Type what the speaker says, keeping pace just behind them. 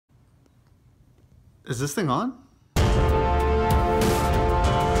Is this thing on?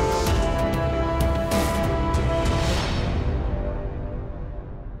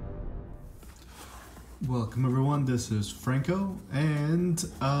 Welcome everyone, this is Franco, and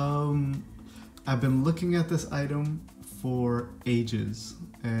I've been looking at this item for ages,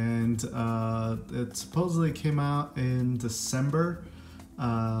 and it supposedly came out in December.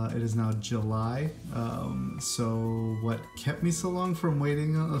 It is now July, so what kept me so long from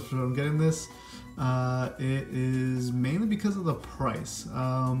from getting this, it is mainly because of the price.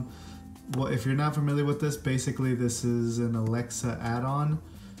 Well, if you're not familiar with this, basically this is an Alexa add-on,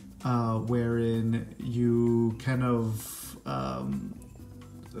 wherein you kind of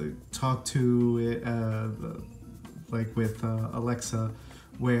talk to it like with Alexa,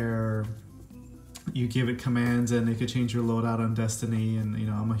 where you give it commands and it could change your loadout on Destiny. And you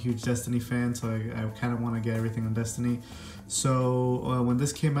know, I'm a huge Destiny fan, so I kind of want to get everything on Destiny. So when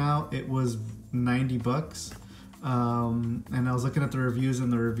this came out, it was $90, and I was looking at the reviews,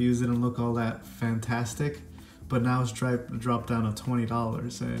 and the reviews didn't look all that fantastic. But now it's dropped down to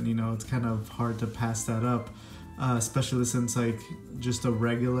 $20, and you know, it's kind of hard to pass that up, especially since like just a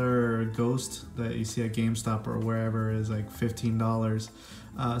regular Ghost that you see at GameStop or wherever is like $15.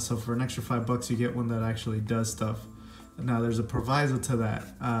 So for an extra $5, you get one that actually does stuff. Now there's a proviso to that.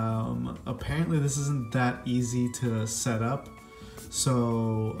 Apparently this isn't that easy to set up.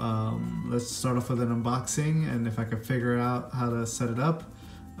 So let's start off with an unboxing, and if I can figure out how to set it up,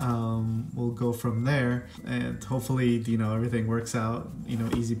 we'll go from there, and hopefully, you know, everything works out, you know,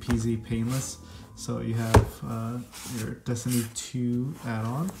 easy peasy, painless. So you have your Destiny 2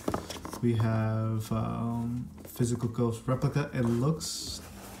 add-on. We have physical Ghost replica. It looks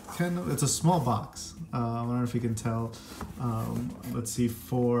kind of, it's a small box. I don't know if you can tell. Let's see,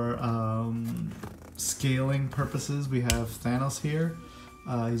 for scaling purposes, we have Thanos here.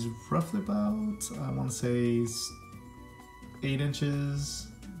 He's roughly about, I want to say he's 8 inches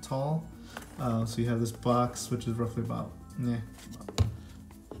tall. So you have this box, which is roughly about,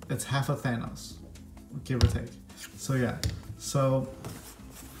 it's half a Thanos, give or take. So yeah, so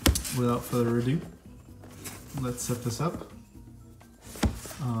without further ado, let's set this up.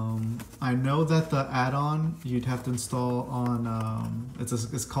 I know that the add-on you'd have to install on,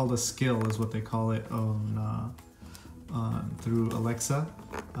 it's called a skill is what they call it on through Alexa,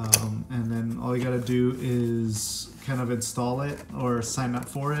 and then all you gotta do is kind of install it or sign up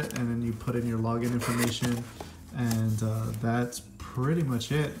for it, and then you put in your login information, and that's pretty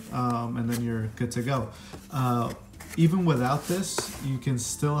much it, and then you're good to go. Even without this, you can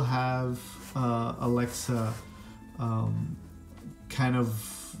still have Alexa kind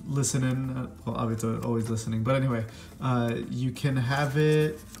of listening, well, obviously always listening, but anyway, you can have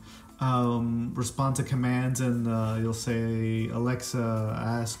it respond to commands, and you'll say, Alexa,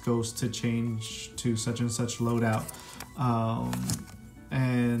 ask Ghost to change to such and such loadout,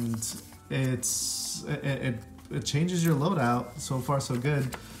 and it changes your loadout. So far so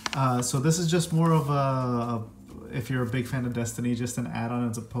good. So this is just more of a, if you're a big fan of Destiny, just an add-on,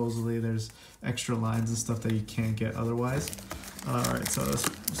 and supposedly there's extra lines and stuff that you can't get otherwise. Alright, so let's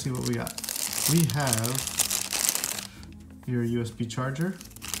see what we got. We have your USB charger,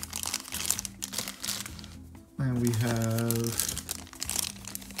 and we have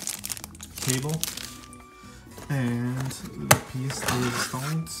cable, and the piece de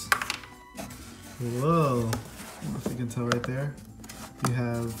resistance. Whoa, I don't know if you can tell right there. You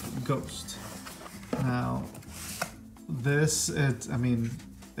have Ghost. Now, this, it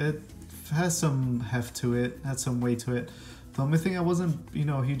has some heft to it, has some weight to it. The only thing I wasn't, you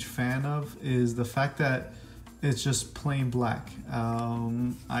know, a huge fan of is the fact that it's just plain black.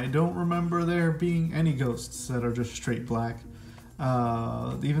 I don't remember there being any Ghosts that are just straight black.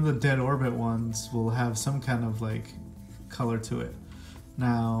 Even the Dead Orbit ones will have some kind of like color to it.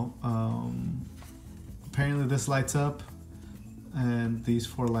 Now, apparently this lights up, and these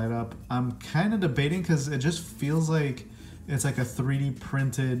 4 light up. I'm kind of debating because it just feels like it's like a 3D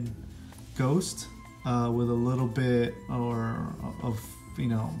printed Ghost with a little bit of, you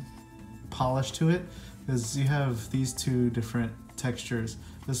know, polish to it, because you have these 2 different textures.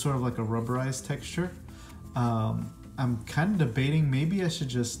 This is sort of like a rubberized texture. I'm kind of debating maybe I should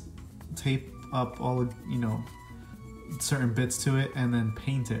just tape up all, you know, certain bits to it and then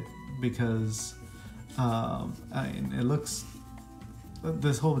paint it, because it looks,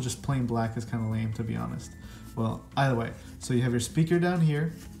 this whole just plain black is kind of lame, to be honest. Well, either way, so you have your speaker down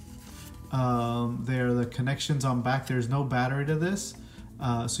here. There are the connections on back. There's no battery to this,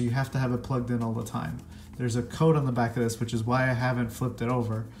 so you have to have it plugged in all the time. There's a code on the back of this, which is why I haven't flipped it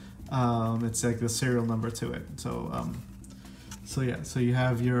over. It's like the serial number to it. So So yeah, so you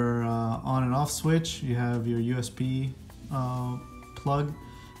have your on and off switch, you have your USB plug,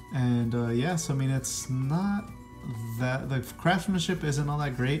 and yeah, so I mean it's not that, the craftsmanship isn't all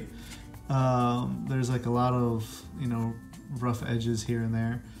that great. There's like a lot of, you know, rough edges here and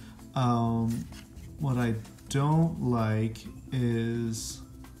there. What I don't like is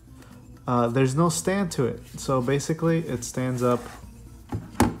there's no stand to it. So basically it stands up,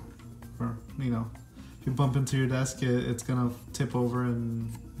 or, you know, if you bump into your desk, it's gonna tip over,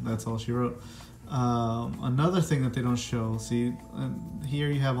 and that's all she wrote. Another thing that they don't show, see,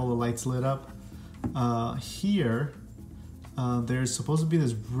 here you have all the lights lit up. Here, there's supposed to be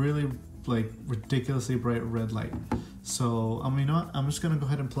this really like ridiculously bright red light. So you know what? I'm just gonna go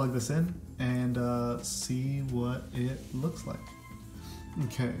ahead and plug this in and see what it looks like.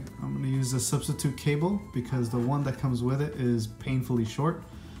 Okay, I'm gonna use a substitute cable because the one that comes with it is painfully short.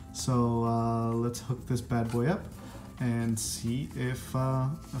 So let's hook this bad boy up and see if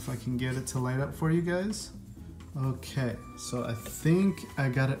I can get it to light up for you guys. Okay, so I think I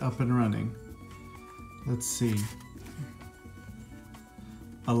got it up and running. Let's see.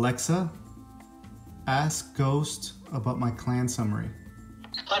 Alexa, ask Ghost about my clan summary.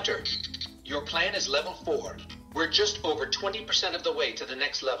 Hunter, your clan is level 4. We're just over 20% of the way to the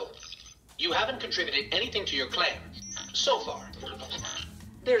next level. You haven't contributed anything to your clan so far.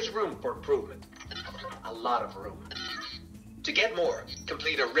 There's room for improvement. A lot of room. To get more,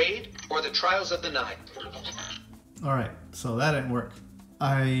 complete a raid or the Trials of the Nine. Alright, so that didn't work.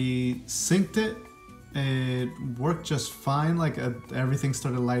 I synced it. It worked just fine. Like everything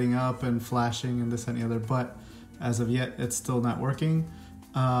started lighting up and flashing and this and the other, but as of yet, it's still not working.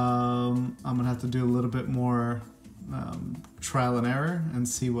 I'm gonna have to do a little bit more trial and error and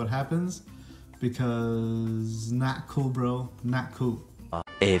see what happens, because not cool, bro. Not cool.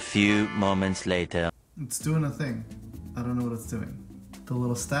 A few moments later. It's doing a thing. I don't know what it's doing. The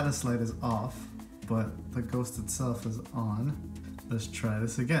little status light is off, but the ghost itself is on. Let's try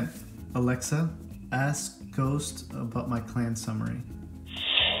this again. Alexa, ask Ghost about my clan summary.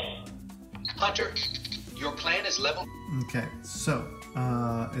 Hunter, your clan is level... Okay, so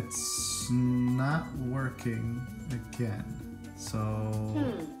it's not working again. So...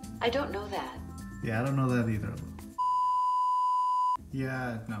 I don't know that. Yeah, I don't know that either.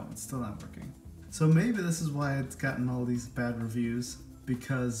 Yeah, no, it's still not working. So maybe this is why it's gotten all these bad reviews,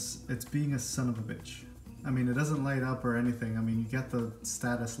 because it's being a son of a bitch. I mean, it doesn't light up or anything. I mean, you get the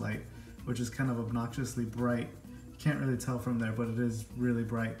status light, which is kind of obnoxiously bright. You can't really tell from there, but it is really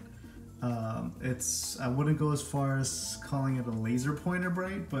bright. I wouldn't go as far as calling it a laser pointer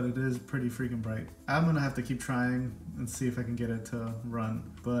bright, but it is pretty freaking bright. I'm gonna have to keep trying and see if I can get it to run,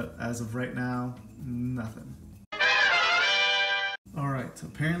 but as of right now, nothing. Alright,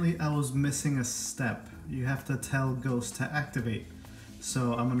 apparently I was missing a step. You have to tell Ghost to activate.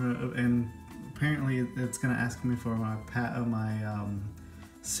 So I'm gonna, and apparently it's gonna ask me for my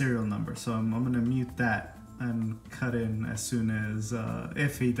serial number. So I'm gonna mute that and cut in as soon as,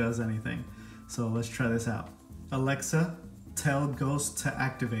 if he does anything. So let's try this out. Alexa, tell Ghost to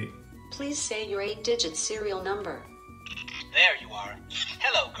activate. Please say your 8-digit serial number. There you are.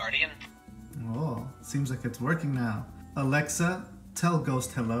 Hello, Guardian. Oh, seems like it's working now. Alexa, tell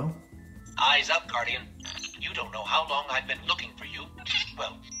Ghost hello. Eyes up, Guardian. You don't know how long I've been looking for you.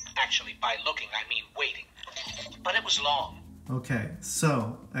 Well, actually, by looking, I mean waiting. But it was long. Okay,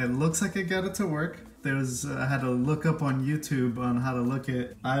 so it looks like I got it to work. I had to look up on YouTube on how to look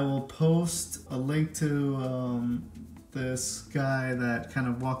it. I will post a link to this guy that kind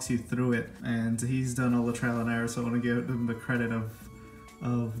of walks you through it, and he's done all the trial and error, so I want to give him the credit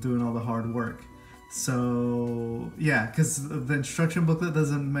of doing all the hard work. So yeah, because the instruction booklet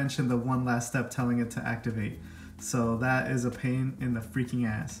doesn't mention the one last step telling it to activate. So that is a pain in the freaking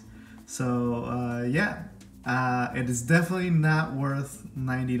ass. So yeah. It is definitely not worth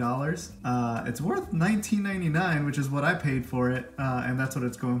 $90. It's worth $19.99, which is what I paid for it, and that's what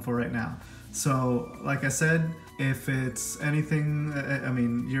it's going for right now. So, like I said, if it's anything, I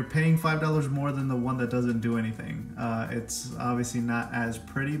mean, you're paying $5 more than the one that doesn't do anything. It's obviously not as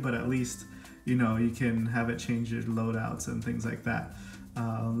pretty, but at least, you know, you can have it change your loadouts and things like that.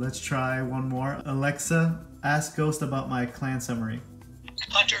 Let's try one more. Alexa, ask Ghost about my clan summary.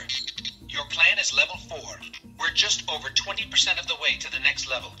 Hunter, your clan is level 4. We're just over 20% of the way to the next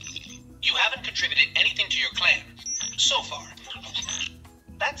level. You haven't contributed anything to your clan so far.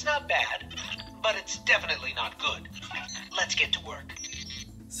 That's not bad, but it's definitely not good. Let's get to work.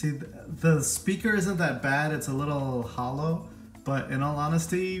 See, the speaker isn't that bad. It's a little hollow, but in all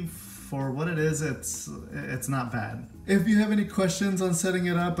honesty, for what it is, it's not bad. If you have any questions on setting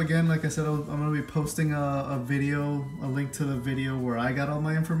it up, again, like I said, I'm going to be posting a video, a link to the video where I got all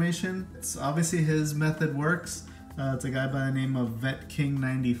my information. It's obviously his method works. It's a guy by the name of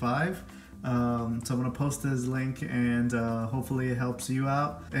VetKing95. So I'm going to post his link, and hopefully it helps you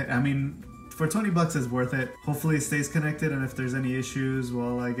out. I mean, for 20 bucks it's worth it. Hopefully it stays connected, and if there's any issues,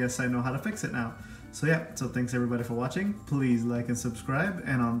 well, I guess I know how to fix it now. So yeah, so thanks everybody for watching. Please like and subscribe,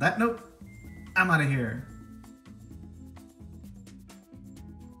 and on that note, I'm out of here.